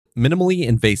Minimally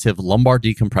invasive lumbar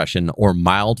decompression, or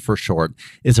MILD for short,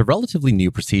 is a relatively new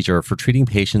procedure for treating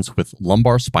patients with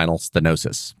lumbar spinal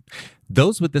stenosis.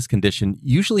 Those with this condition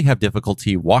usually have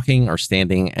difficulty walking or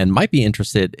standing and might be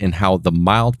interested in how the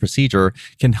MILD procedure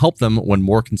can help them when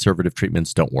more conservative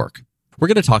treatments don't work. We're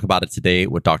going to talk about it today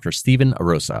with Dr. Stephen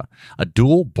Arosa, a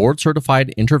dual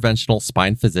board-certified interventional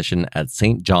spine physician at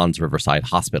St. John's Riverside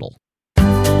Hospital.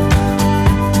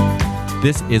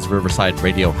 This is Riverside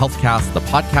Radio Healthcast, the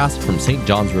podcast from St.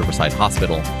 John's Riverside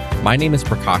Hospital. My name is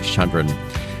Prakash Chandran.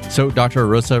 So, Dr.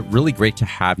 Arosa, really great to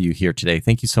have you here today.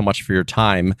 Thank you so much for your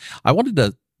time. I wanted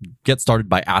to get started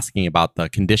by asking about the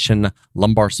condition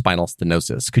lumbar spinal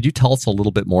stenosis. Could you tell us a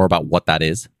little bit more about what that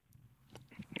is?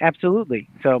 Absolutely.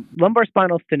 So lumbar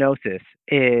spinal stenosis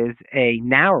is a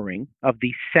narrowing of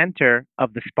the center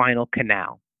of the spinal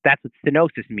canal. That's what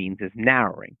stenosis means, is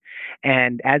narrowing.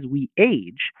 And as we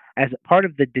age, as part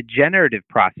of the degenerative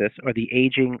process or the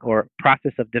aging or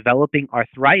process of developing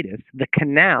arthritis, the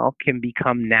canal can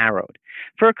become narrowed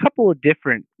for a couple of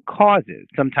different causes.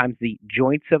 Sometimes the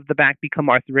joints of the back become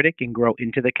arthritic and grow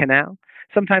into the canal.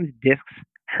 Sometimes discs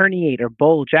herniate or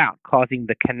bulge out, causing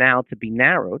the canal to be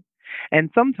narrowed.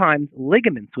 And sometimes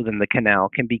ligaments within the canal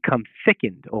can become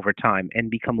thickened over time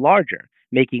and become larger,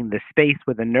 making the space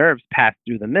where the nerves pass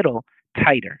through the middle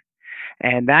tighter.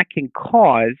 And that can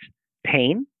cause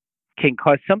pain, can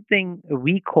cause something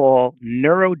we call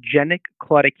neurogenic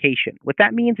claudication. What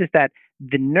that means is that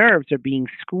the nerves are being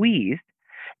squeezed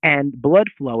and blood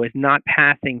flow is not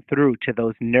passing through to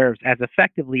those nerves as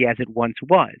effectively as it once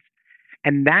was.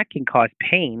 And that can cause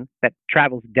pain that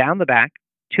travels down the back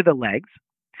to the legs.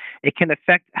 It can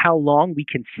affect how long we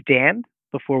can stand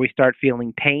before we start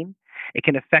feeling pain. It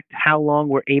can affect how long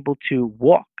we're able to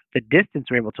walk, the distance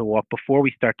we're able to walk before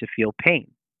we start to feel pain.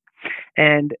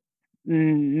 And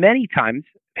many times,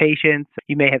 patients,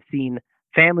 you may have seen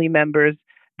family members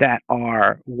that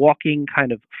are walking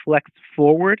kind of flexed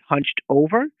forward, hunched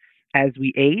over as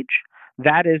we age.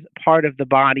 That is part of the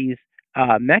body's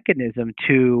mechanism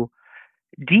to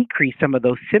decrease some of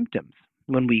those symptoms.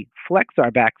 When we flex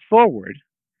our back forward,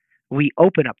 we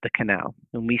open up the canal.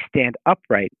 When we stand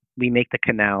upright, we make the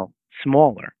canal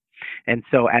smaller. And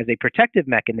so as a protective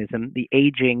mechanism, the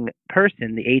aging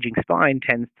person, the aging spine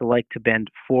tends to like to bend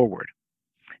forward.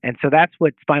 And so that's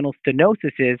what spinal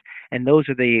stenosis is, and those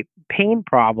are the pain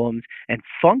problems and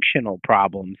functional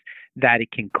problems that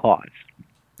it can cause.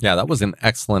 Yeah, that was an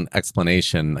excellent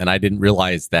explanation. And I didn't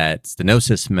realize that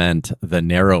stenosis meant the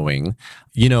narrowing.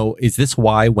 Is this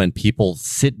why when people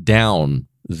sit down,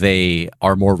 they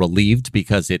are more relieved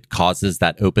because it causes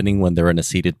that opening when they're in a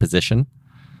seated position?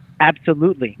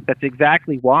 Absolutely. That's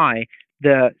exactly why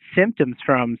the symptoms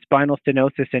from spinal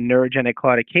stenosis and neurogenic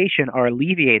claudication are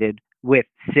alleviated with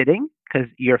sitting, because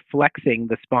you're flexing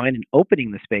the spine and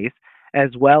opening the space, as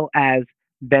well as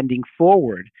bending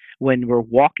forward when we're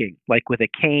walking, like with a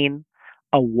cane,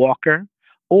 a walker,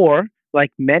 or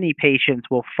like many patients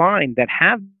will find that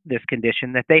have this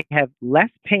condition, that they have less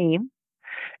pain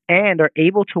and are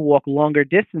able to walk longer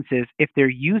distances if they're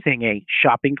using a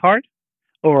shopping cart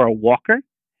or a walker.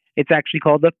 It's actually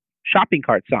called the shopping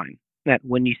cart sign, that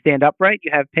when you stand upright,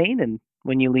 you have pain, and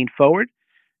when you lean forward,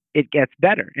 it gets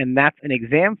better. And that's an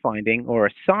exam finding or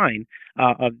a sign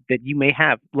of that you may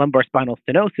have lumbar spinal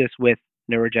stenosis with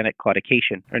neurogenic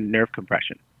claudication or nerve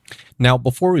compression. Now,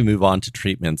 before we move on to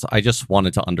treatments, I just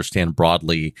wanted to understand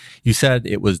broadly, you said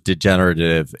it was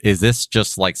degenerative. Is this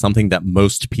just like something that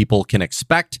most people can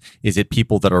expect? Is it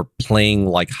people that are playing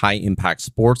like high impact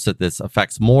sports that this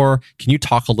affects more? Can you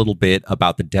talk a little bit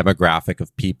about the demographic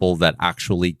of people that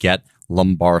actually get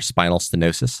lumbar spinal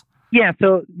stenosis? Yeah,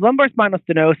 so lumbar spinal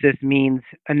stenosis means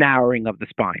a narrowing of the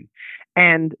spine.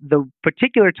 And the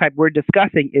particular type we're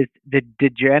discussing is the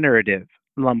degenerative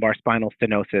lumbar spinal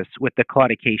stenosis with the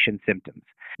claudication symptoms.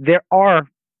 There are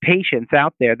patients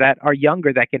out there that are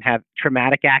younger that can have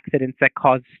traumatic accidents that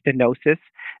cause stenosis.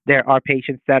 There are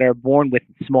patients that are born with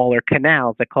smaller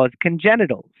canals that cause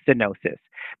congenital stenosis.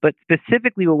 But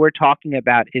specifically what we're talking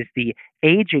about is the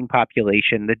aging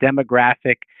population, the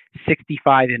demographic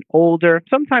 65 and older,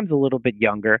 sometimes a little bit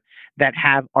younger, that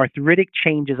have arthritic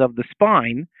changes of the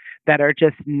spine that are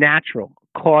just natural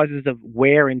causes of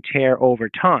wear and tear over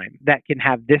time that can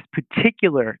have this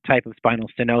particular type of spinal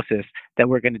stenosis that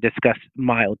we're going to discuss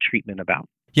mild treatment about.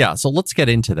 Yeah, so let's get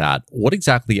into that. What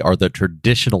exactly are the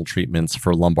traditional treatments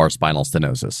for lumbar spinal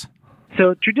stenosis?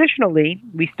 So traditionally,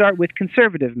 we start with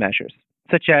conservative measures,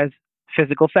 such as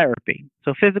physical therapy.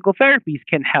 So physical therapies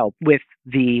can help with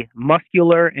the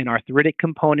muscular and arthritic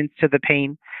components to the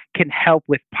pain, can help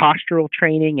with postural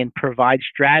training and provide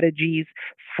strategies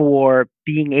for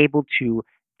being able to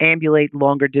ambulate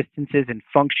longer distances and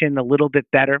function a little bit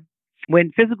better.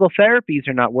 When physical therapies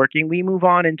are not working, we move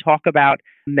on and talk about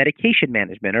medication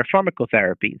management or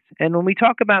pharmacotherapies. And when we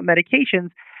talk about medications,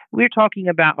 we're talking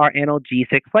about our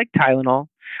analgesics like Tylenol.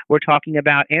 We're talking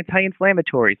about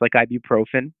anti-inflammatories like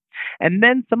ibuprofen. And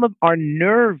then some of our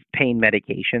nerve pain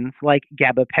medications like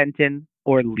gabapentin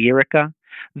or Lyrica.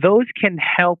 Those can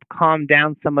help calm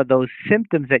down some of those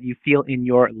symptoms that you feel in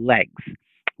your legs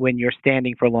when you're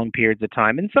standing for long periods of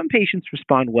time. And some patients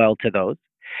respond well to those,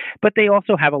 but they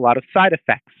also have a lot of side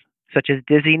effects, such as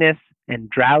dizziness and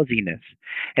drowsiness.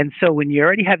 And so when you're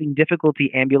already having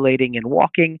difficulty ambulating and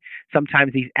walking,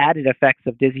 sometimes these added effects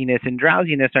of dizziness and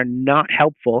drowsiness are not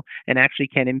helpful and actually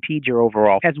can impede your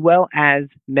overall, as well as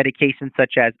medications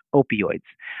such as opioids,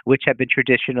 which have been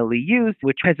traditionally used,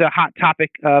 which is a hot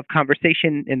topic of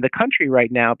conversation in the country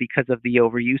right now because of the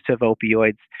overuse of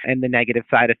opioids and the negative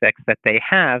side effects that they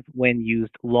have when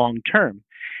used long term.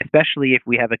 Especially if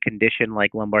we have a condition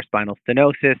like lumbar spinal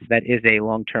stenosis that is a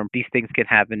long-term, these things can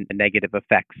have negative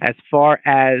effects. As far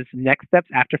as next steps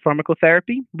after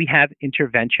pharmacotherapy, we have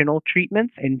interventional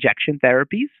treatments, injection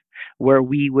therapies, where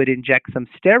we would inject some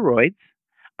steroids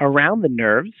around the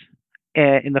nerves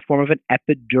in the form of an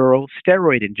epidural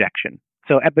steroid injection.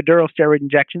 So epidural steroid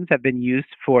injections have been used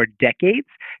for decades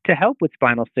to help with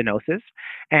spinal stenosis.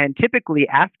 And typically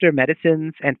after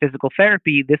medicines and physical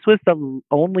therapy, this was the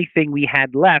only thing we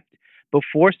had left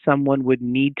before someone would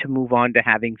need to move on to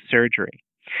having surgery.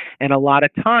 And a lot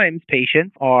of times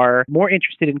patients are more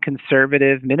interested in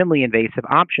conservative, minimally invasive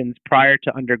options prior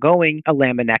to undergoing a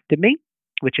laminectomy,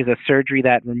 which is a surgery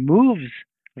that removes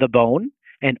the bone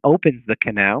and opens the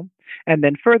canal. And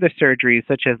then further surgeries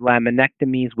such as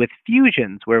laminectomies with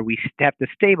fusions, where we have to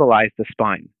stabilize the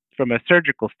spine from a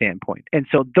surgical standpoint. And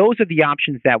so those are the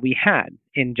options that we had,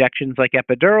 injections like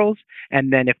epidurals.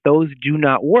 And then if those do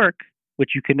not work,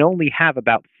 which you can only have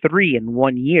about 3 in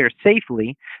 1 year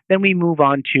safely, then we move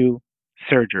on to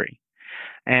surgery.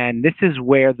 And this is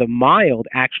where the mild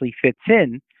actually fits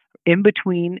in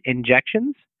between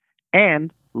injections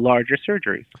and larger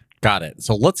surgeries. Got it.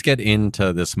 So let's get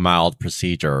into this mild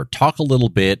procedure. Talk a little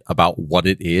bit about what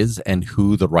it is and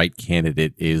who the right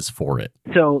candidate is for it.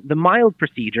 So the mild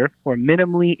procedure, or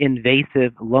minimally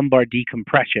invasive lumbar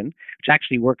decompression, which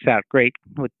actually works out great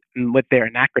with their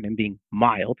acronym being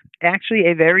mild, actually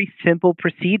a very simple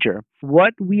procedure.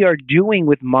 What we are doing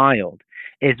with mild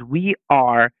is we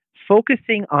are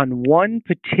focusing on one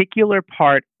particular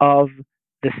part of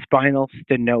the spinal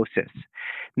stenosis,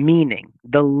 meaning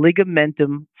the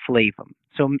ligamentum flavum.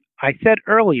 So I said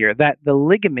earlier that the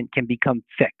ligament can become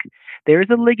thick. There is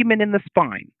a ligament in the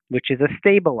spine, which is a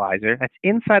stabilizer that's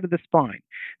inside of the spine,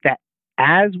 that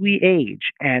as we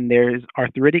age and there's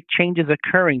arthritic changes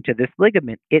occurring to this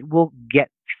ligament, it will get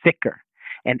thicker.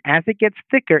 And as it gets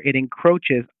thicker, it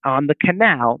encroaches on the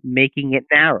canal, making it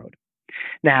narrowed.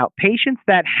 Now, patients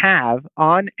that have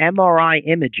on MRI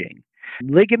imaging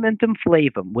ligamentum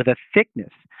flavum with a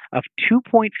thickness of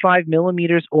 2.5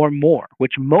 millimeters or more,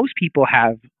 which most people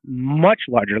have much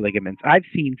larger ligaments. I've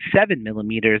seen 7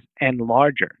 millimeters and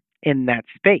larger in that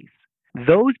space.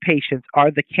 Those patients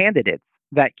are the candidates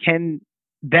that can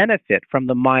benefit from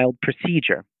the mild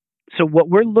procedure. So what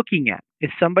we're looking at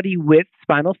is somebody with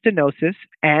spinal stenosis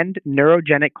and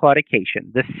neurogenic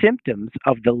claudication, the symptoms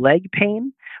of the leg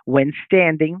pain when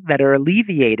standing that are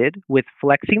alleviated with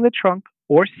flexing the trunk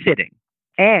or sitting.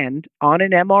 And on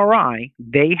an MRI,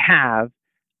 they have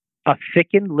a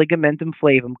thickened ligamentum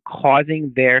flavum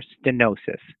causing their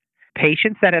stenosis.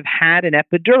 Patients that have had an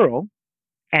epidural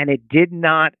and it did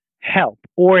not help,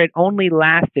 or it only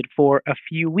lasted for a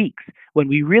few weeks, when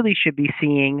we really should be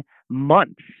seeing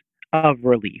months of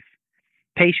relief.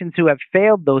 Patients who have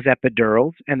failed those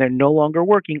epidurals and they're no longer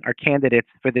working are candidates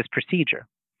for this procedure.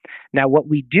 Now, what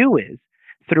we do is,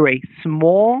 through a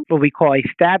small, what we call a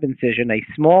stab incision, a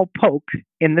small poke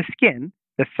in the skin,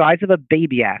 the size of a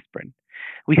baby aspirin,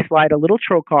 we slide a little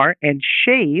trocar and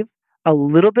shave a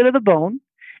little bit of the bone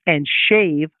and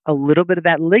shave a little bit of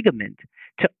that ligament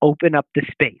to open up the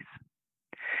space.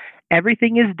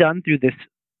 Everything is done through this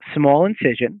small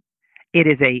incision. It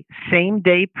is a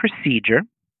same-day procedure,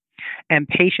 and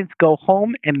patients go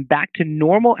home and back to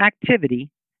normal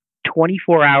activity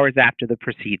 24 hours after the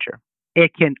procedure.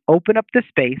 It can open up the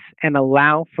space and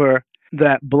allow for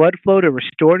the blood flow to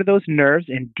restore to those nerves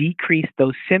and decrease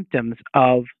those symptoms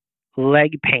of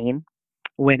leg pain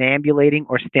when ambulating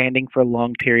or standing for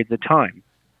long periods of time.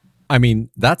 I mean,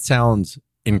 that sounds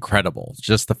incredible.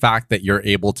 Just the fact that you're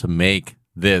able to make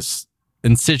this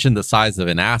incision the size of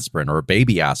an aspirin or a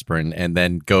baby aspirin and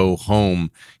then go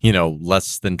home,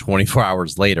 less than 24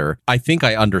 hours later. I think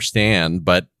I understand,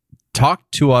 but Talk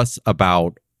to us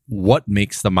about what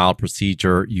makes the mild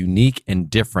procedure unique and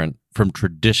different from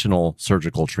traditional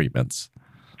surgical treatments.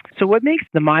 So what makes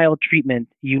the mild treatment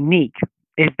unique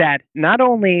is that not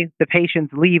only the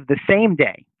patients leave the same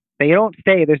day, they don't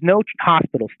stay, there's no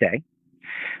hospital stay.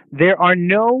 There are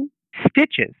no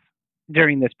stitches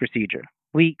during this procedure.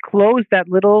 We close that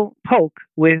little poke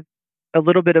with a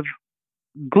little bit of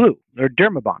glue or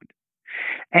Dermabond,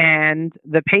 and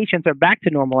the patients are back to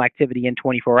normal activity in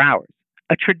 24 hours.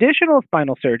 A traditional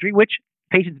spinal surgery, which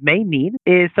patients may need,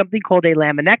 is something called a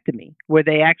laminectomy, where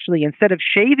they actually, instead of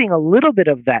shaving a little bit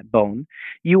of that bone,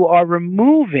 you are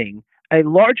removing a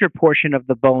larger portion of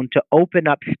the bone to open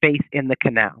up space in the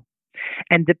canal.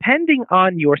 And depending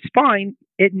on your spine,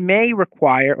 it may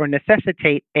require or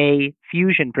necessitate a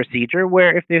fusion procedure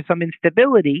where if there's some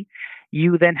instability,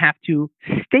 you then have to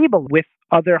stabilize with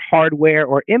other hardware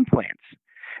or implants.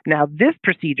 Now, this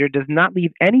procedure does not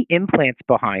leave any implants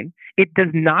behind. It does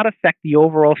not affect the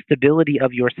overall stability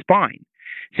of your spine.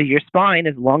 So your spine,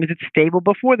 as long as it's stable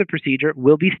before the procedure,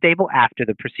 will be stable after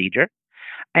the procedure,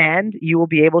 and you will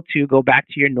be able to go back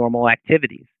to your normal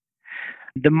activities.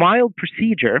 The mild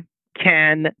procedure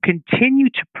can continue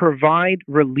to provide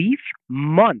relief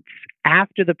months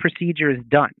after the procedure is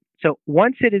done. So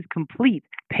once it is complete,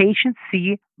 patients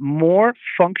see more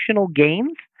functional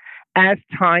gains as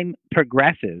time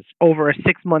progresses over a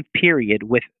 6-month period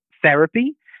with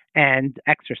therapy and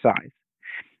exercise.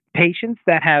 Patients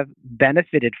that have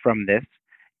benefited from this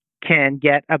can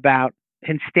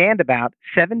stand about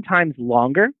 7 times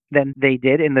longer than they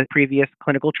did in the previous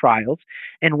clinical trials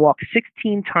and walk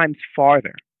 16 times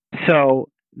farther. So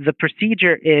the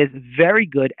procedure is very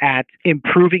good at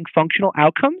improving functional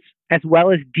outcomes as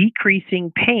well as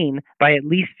decreasing pain by at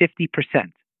least 50%.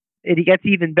 It gets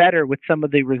even better with some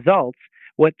of the results.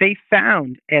 What they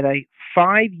found at a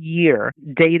 5-year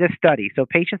data study, so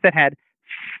patients that had,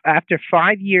 after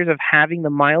 5 years of having the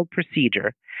mild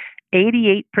procedure,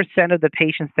 88% of the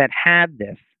patients that had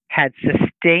this had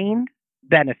sustained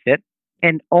benefit,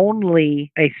 and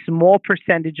only a small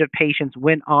percentage of patients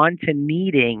went on to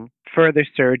needing further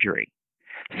surgery.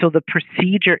 So the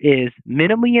procedure is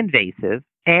minimally invasive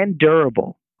and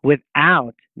durable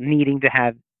without needing to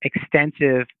have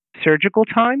extensive surgical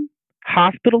time,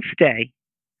 hospital stay,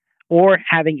 or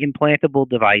having implantable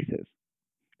devices.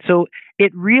 So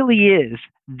it really is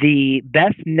the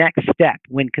best next step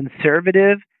when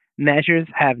conservative measures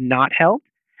have not helped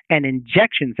and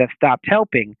injections have stopped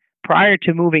helping prior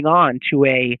to moving on to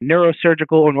a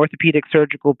neurosurgical or an orthopedic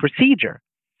surgical procedure.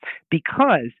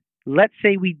 Because let's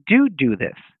say we do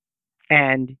this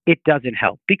and it doesn't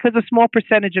help, because a small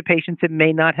percentage of patients it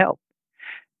may not help.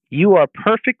 You are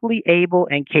perfectly able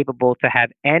and capable to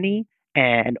have any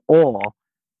and all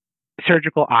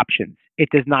surgical options. It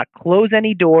does not close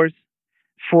any doors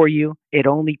for you. It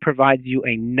only provides you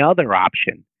another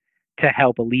option to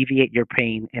help alleviate your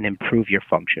pain and improve your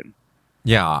function.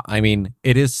 Yeah, I mean,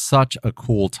 it is such a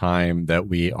cool time that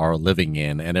we are living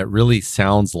in, and it really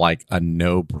sounds like a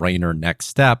no-brainer next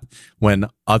step when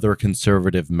other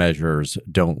conservative measures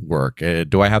don't work.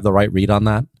 Do I have the right read on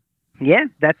that? Yeah,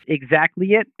 that's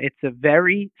exactly it. It's a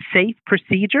very safe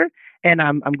procedure, and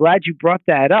I'm glad you brought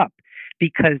that up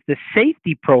because the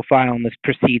safety profile in this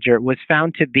procedure was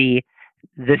found to be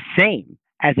the same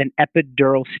as an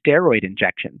epidural steroid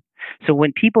injection. So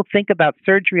when people think about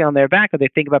surgery on their back or they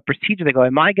think about procedure, they go,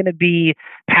 am I going to be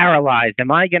paralyzed?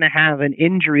 Am I going to have an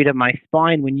injury to my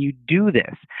spine when you do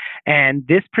this? And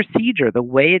this procedure, the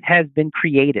way it has been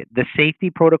created, the safety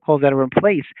protocols that are in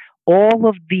place, all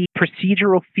of the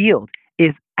procedural field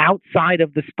is outside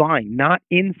of the spine, not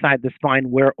inside the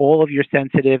spine where all of your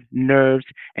sensitive nerves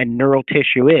and neural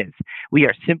tissue is. We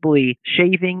are simply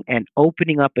shaving and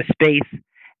opening up a space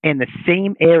in the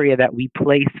same area that we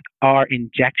place our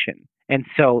injection. And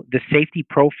so the safety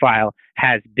profile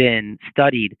has been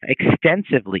studied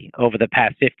extensively over the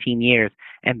past 15 years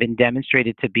and been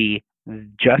demonstrated to be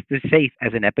just as safe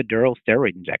as an epidural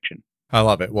steroid injection. I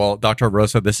love it. Well, Dr.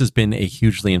 Rosa, this has been a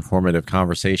hugely informative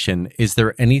conversation. Is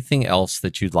there anything else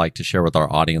that you'd like to share with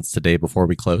our audience today before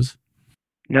we close?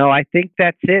 No, I think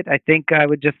that's it. I think I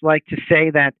would just like to say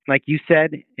that, like you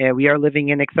said, we are living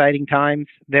in exciting times.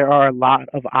 There are a lot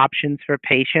of options for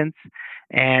patients,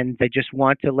 and I just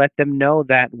want to let them know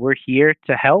that we're here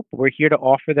to help. We're here to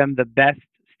offer them the best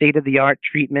state-of-the-art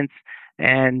treatments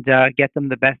and get them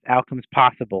the best outcomes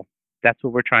possible. That's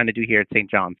what we're trying to do here at St.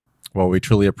 John's. Well, we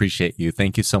truly appreciate you.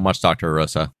 Thank you so much, Dr.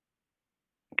 Rosa.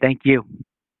 Thank you.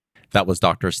 That was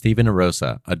Dr. Stephen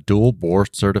Arosa, a dual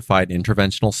board-certified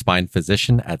interventional spine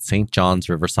physician at St. John's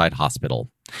Riverside Hospital.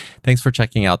 Thanks for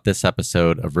checking out this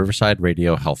episode of Riverside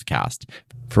Radio HealthCast.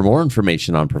 For more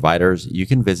information on providers, you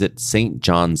can visit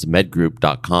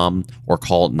stjohnsmedgroup.com or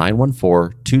call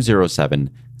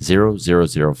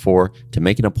 914-207-0004 to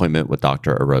make an appointment with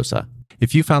Dr. Arosa.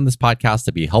 If you found this podcast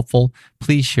to be helpful,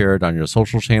 please share it on your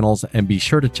social channels and be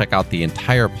sure to check out the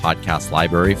entire podcast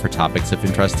library for topics of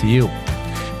interest to you.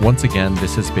 Once again,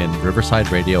 this has been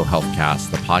Riverside Radio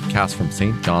HealthCast, the podcast from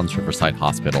St. John's Riverside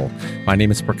Hospital. My name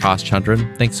is Prakash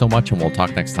Chandran. Thanks so much, and we'll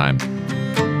talk next time.